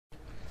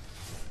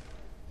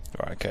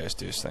Right, okay, let's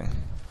do this thing.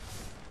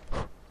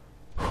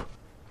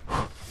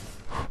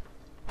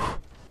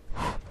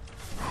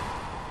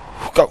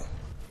 Go!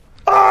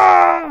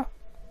 Ah!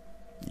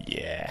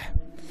 Yeah.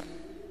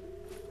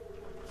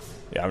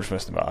 Yeah, I'm just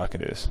messing about. I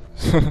can do this.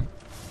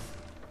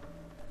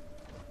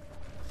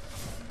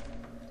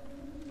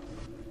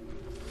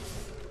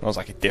 That was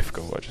like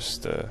difficult. I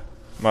just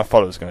my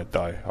follower's gonna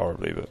die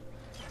horribly, but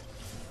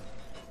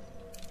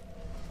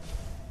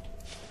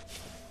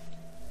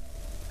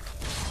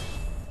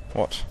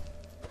what?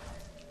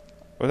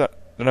 Was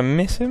that? Did I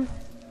miss him?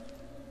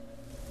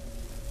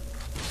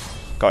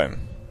 Got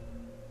him.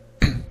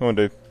 What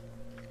do?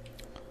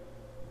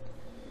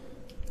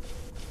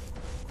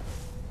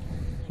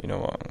 You know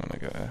what? I'm gonna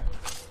get a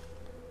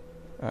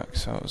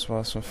axe out as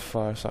well. Some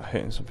fire, start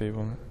hitting some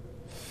people.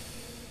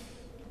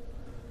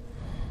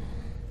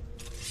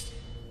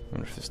 I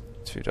wonder if it's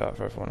too dark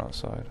for everyone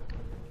outside.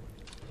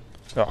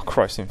 Oh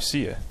Christ, I didn't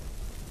see you.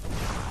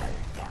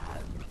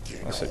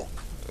 That's it.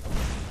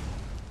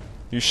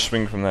 You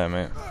swing from there,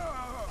 mate.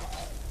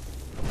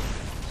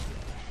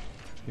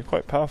 You're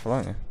quite powerful,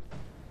 aren't you?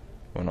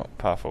 Well, not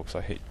powerful because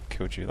I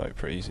killed you like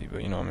pretty easy,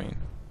 but you know what I mean.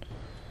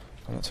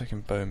 I'm not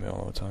taking bone meal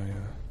all the time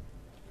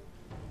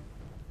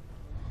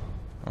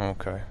either.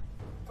 Okay.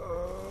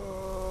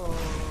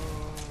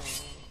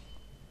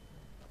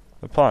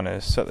 The plan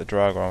is set the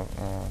drag on.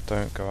 Oh,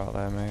 don't go out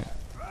there, mate.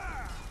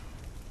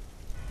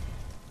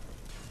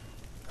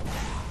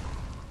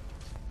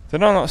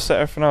 Did I not set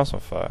everything else on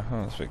fire?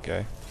 Oh, that's a bit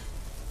gay.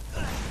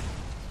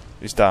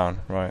 He's down,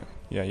 right.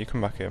 Yeah, you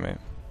come back here, mate.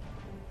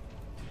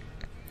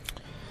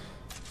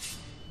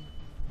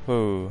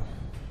 Whoa.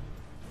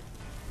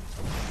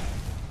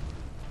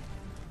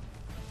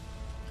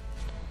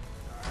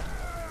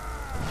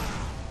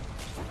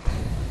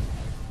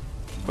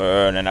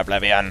 Burn in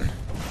oblivion.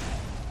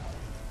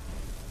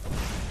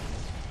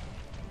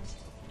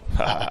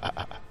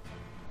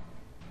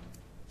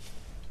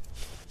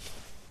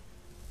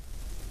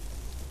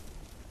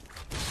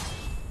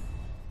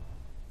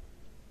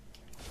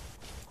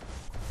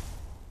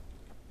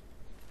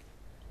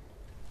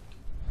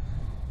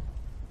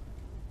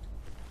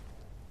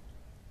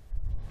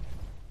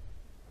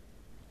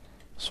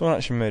 Someone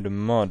actually made a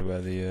mod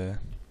where the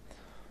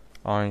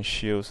iron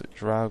shields that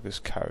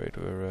Draugrs carried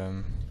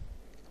were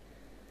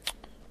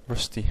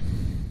rusty,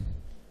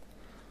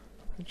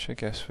 which I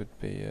guess would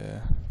be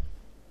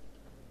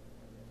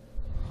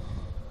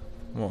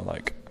more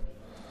like,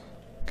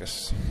 I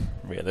guess,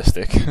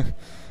 realistic,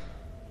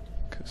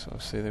 because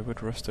obviously they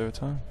would rust over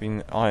time.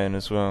 Being iron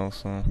as well,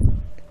 so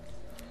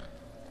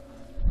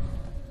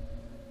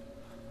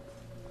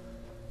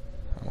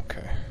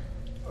okay.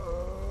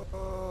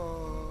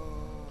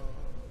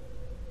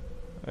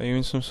 Are you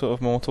in some sort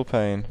of mortal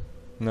pain?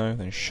 No?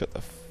 Then shut the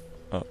f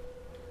up.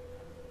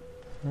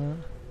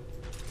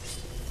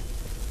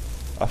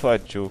 I thought I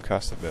had dual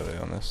cast ability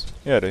on this.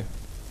 Yeah, I do.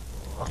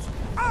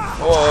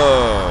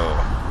 Whoa!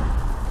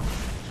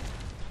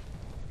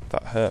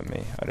 That hurt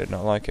me. I did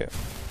not like it.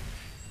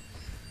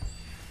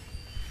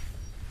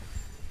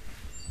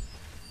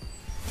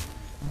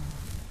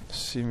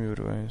 Seem would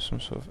wear some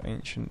sort of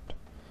ancient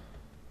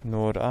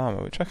Nord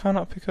armor, which I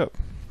cannot pick up.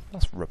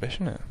 That's rubbish,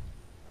 isn't it?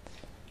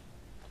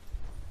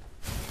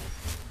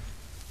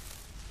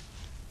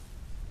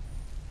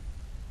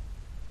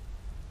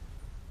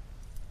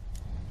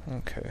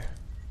 Okay.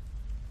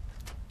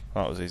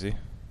 That was easy.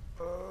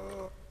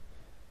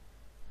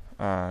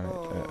 And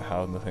it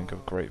held nothing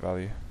of great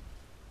value.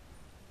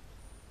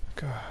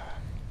 God.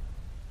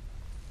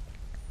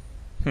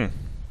 Can't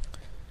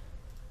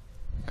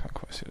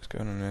quite see what's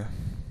going on here.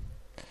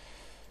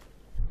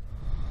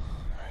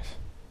 Right.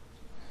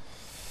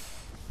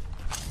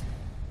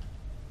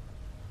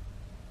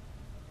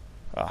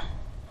 Ah,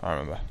 I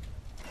remember.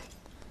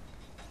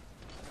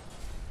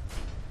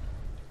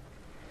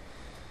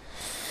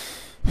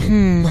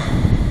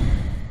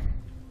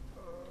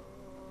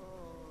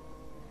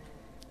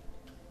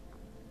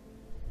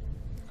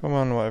 Come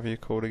on, whatever you're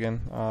called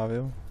again.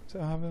 Arville? Is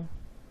it Arville?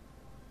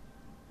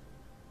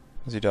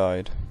 Has he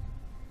died?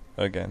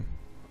 Again.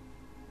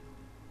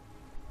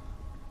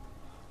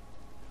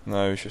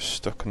 No, he's just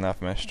stuck in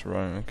that mesh to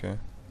run, okay.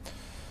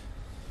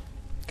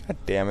 God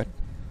damn it.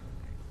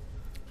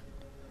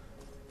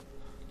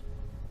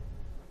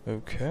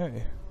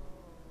 Okay.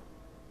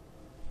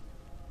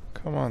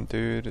 Come on,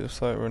 dude, it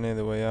looks like we're near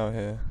the way out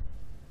here.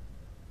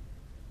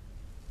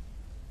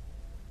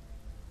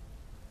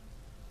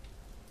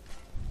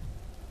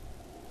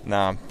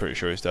 Nah, I'm pretty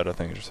sure he's dead. I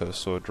think he just had a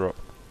sword drop.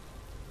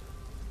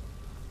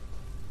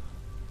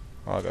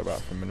 I'll go back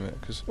for a minute,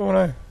 because... Oh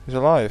no, he's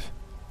alive.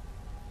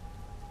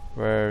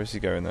 Where is he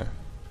going though?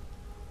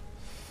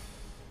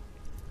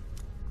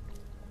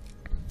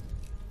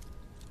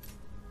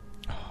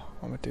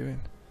 What am I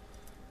doing?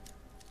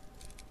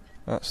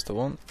 That's the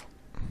one.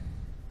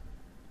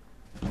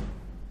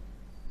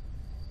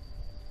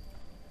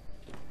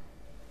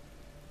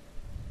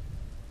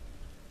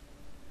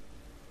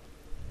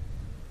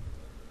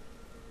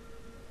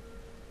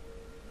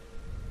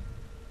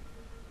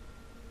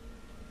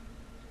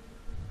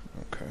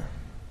 Okay.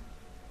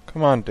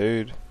 Come on,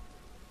 dude.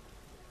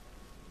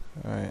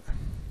 Alright.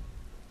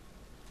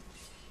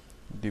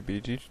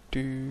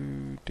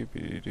 Doobie-doo-doo,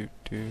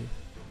 doobie-doo-doo.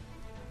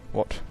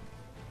 What?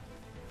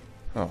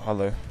 Oh,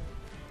 hello.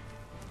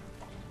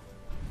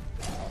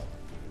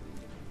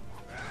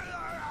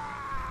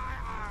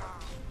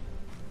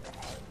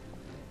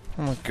 Oh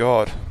my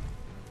god.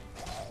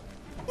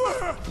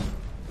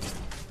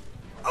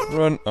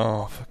 Run!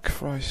 Oh, for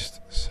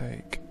Christ's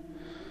sake.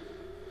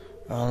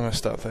 Oh, I'm gonna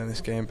start playing this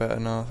game better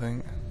now, I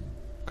think.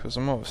 Because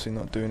I'm obviously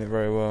not doing it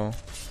very well.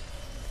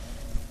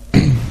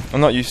 I'm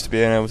not used to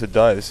being able to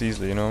die this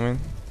easily, you know what I mean?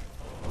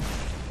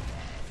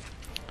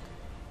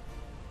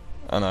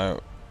 I know.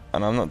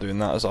 And I'm not doing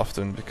that as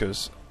often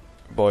because,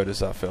 boy, does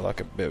that feel like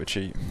a bit of a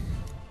cheat.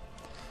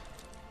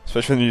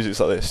 Especially when the music's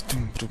like this.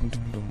 Dum, dum,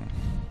 dum, dum.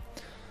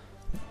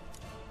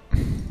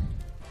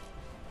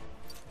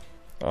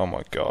 Oh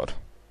my god.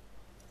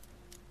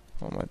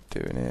 What am I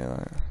doing here?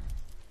 Like,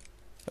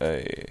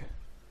 hey.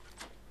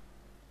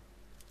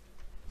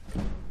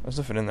 There's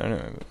nothing in there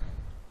anyway, but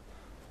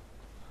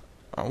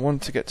I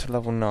want to get to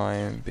level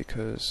 9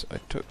 because I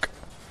took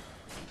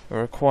a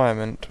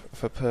requirement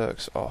for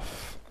perks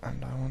off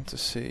and I want to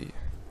see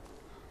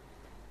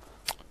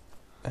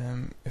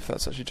if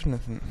that's actually done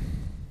anything.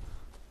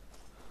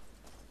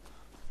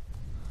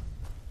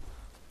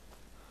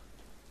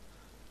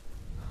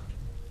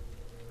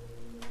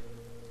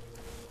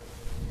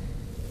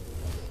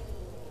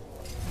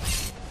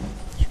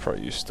 Just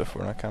probably use stuff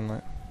when I can,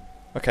 like.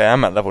 Okay,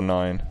 I'm at level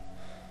 9.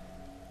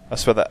 I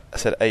swear that I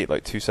said 8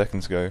 like 2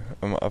 seconds ago.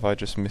 And what have I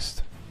just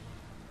misseen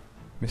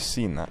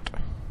that?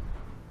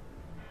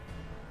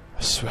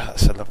 I swear that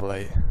said level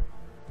 8.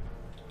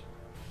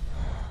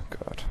 Oh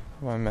god.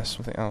 Have I messed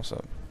something else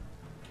up?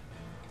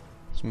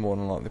 It's more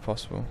than likely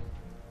possible.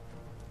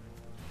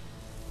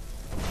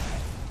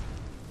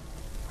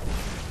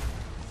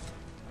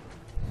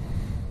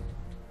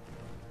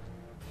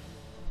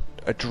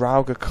 A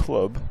Drauga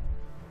club?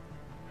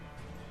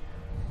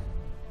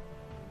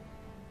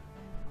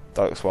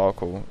 That looks wild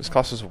cool. It's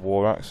classed as a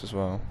war axe as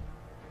well.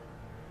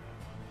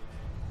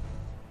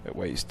 It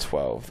weighs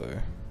 12 though.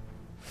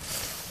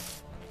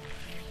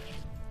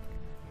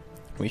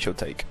 We shall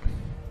take.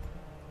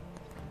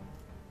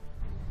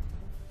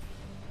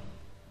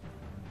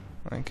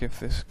 And give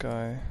this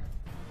guy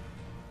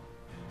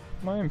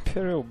my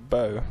Imperial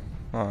bow.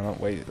 Oh no,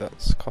 wait,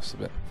 that's cost a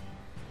bit.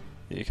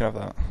 Yeah, you can have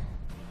that.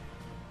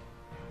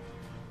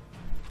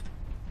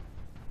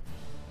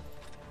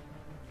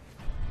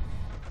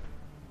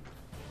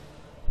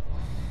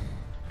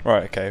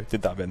 Right, okay,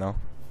 did that bit now.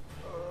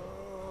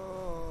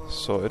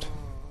 Sorted.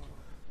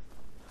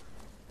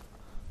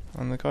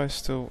 And the guy's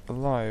still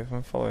alive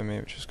and following me,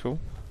 which is cool.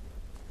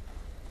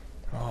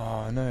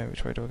 Oh no,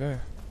 which way do I go?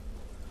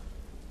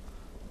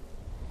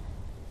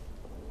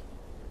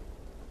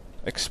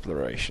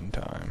 Exploration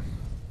time.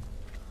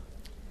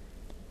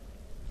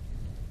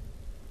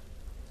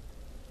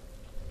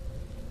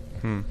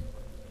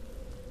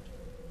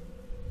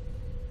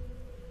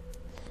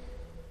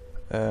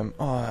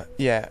 Oh,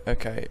 yeah,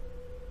 okay.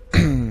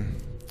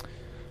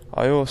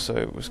 I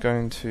also was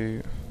going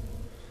to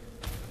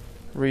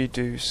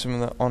redo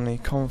some of the Oni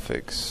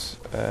configs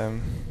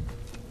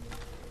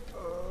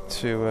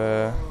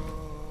to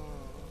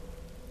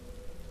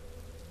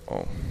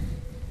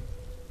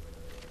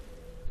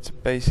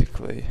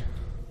basically,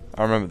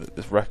 I remember that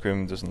this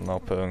Requiem doesn't allow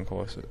Perl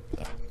coins,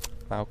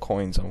 allow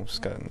coins on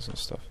skeletons and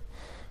stuff.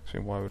 So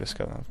why would a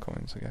skeleton have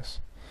coins, I guess?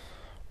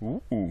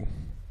 Ooh. Oh,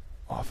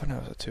 I thought it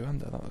was a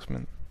two-hander, that looks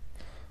mint.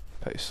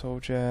 Petty soul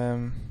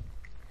gem.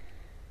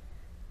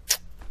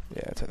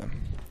 Yeah, I'll take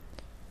them.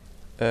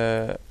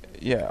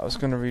 Yeah, I was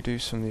going to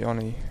redo some of the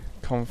Oni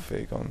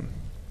config on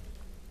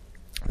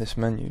this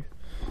menu,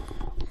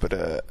 but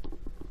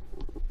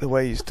the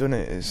way he's done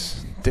it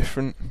is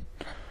different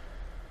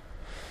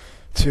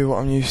to what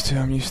I'm used to.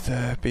 I'm used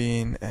to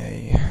being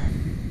a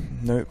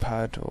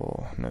Notepad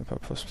or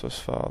Notepad++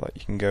 file that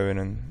you can go in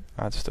and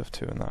add stuff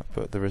to and that,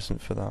 but there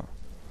isn't for that.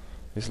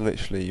 It's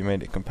literally, you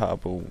made it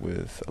compatible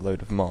with a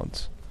load of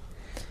mods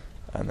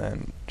and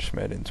then just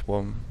made it into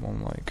one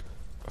like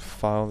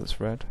file that's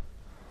read,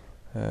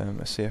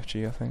 a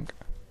CFG I think.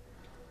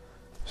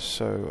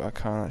 So I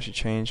can't actually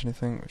change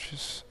anything, which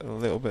is a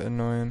little bit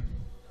annoying.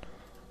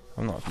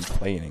 I'm not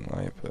complaining,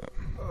 like, but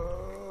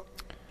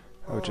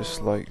I would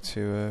just like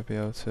to be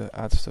able to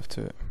add stuff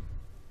to it.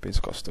 But it's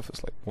got stuff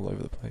that's like all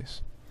over the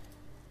place.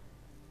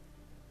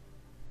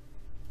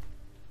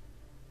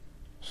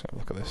 So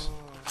look at this.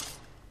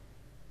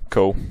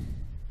 Cool.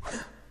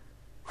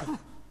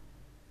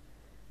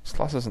 This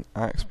class is an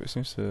axe, but it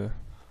seems to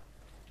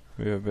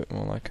be a bit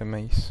more like a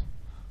mace,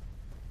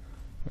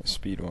 like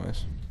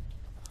speed-wise.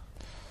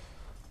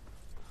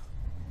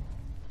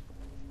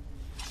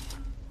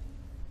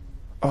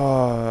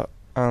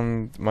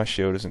 And my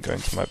shield isn't going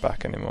to my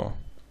back anymore.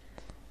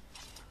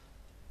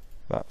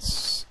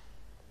 That's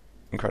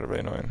incredibly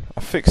annoying.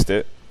 I fixed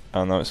it,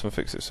 and now it's going to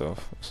fix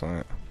itself.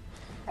 So,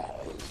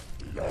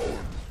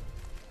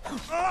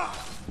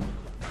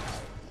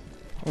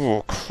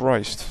 oh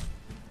Christ!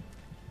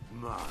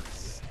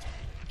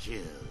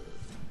 kill.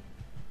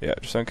 Yeah,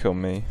 just don't kill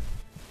me.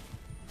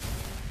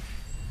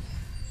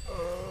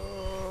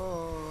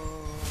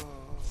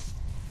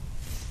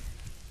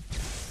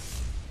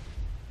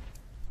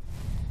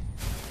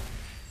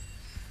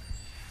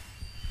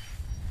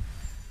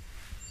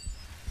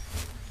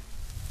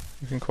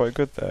 Looking quite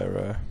good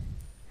there,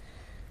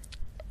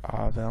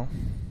 Arvel.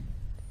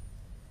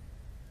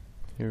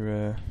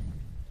 You're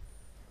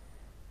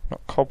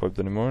not cobwebbed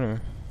anymore, anyway.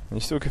 And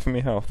you're still giving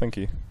me health, thank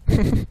you.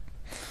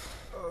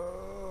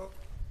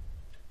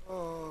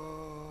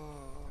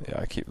 Yeah,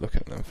 I keep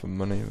looking at them for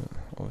money, but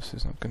obviously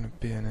there's not going to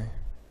be any.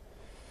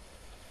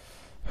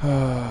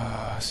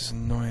 This is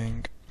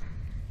annoying.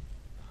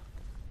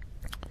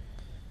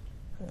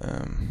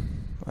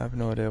 I have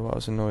no idea what I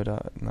was annoyed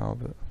at now,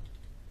 but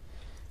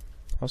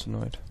I was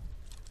annoyed.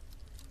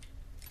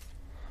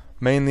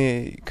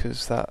 Mainly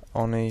because that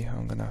Oni,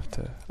 I'm going to have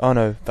to... Oh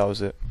no, that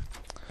was it.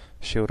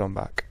 Shield on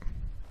back.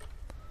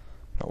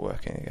 Not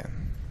working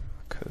again.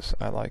 Because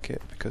I like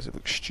it, because it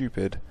looks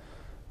stupid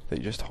that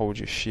you just hold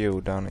your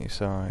shield down at your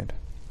side.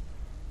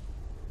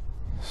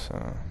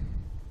 So...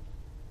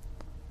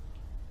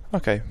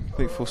 Okay,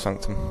 complete full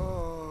sanctum.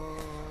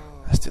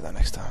 Let's do that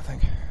next time, I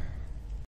think.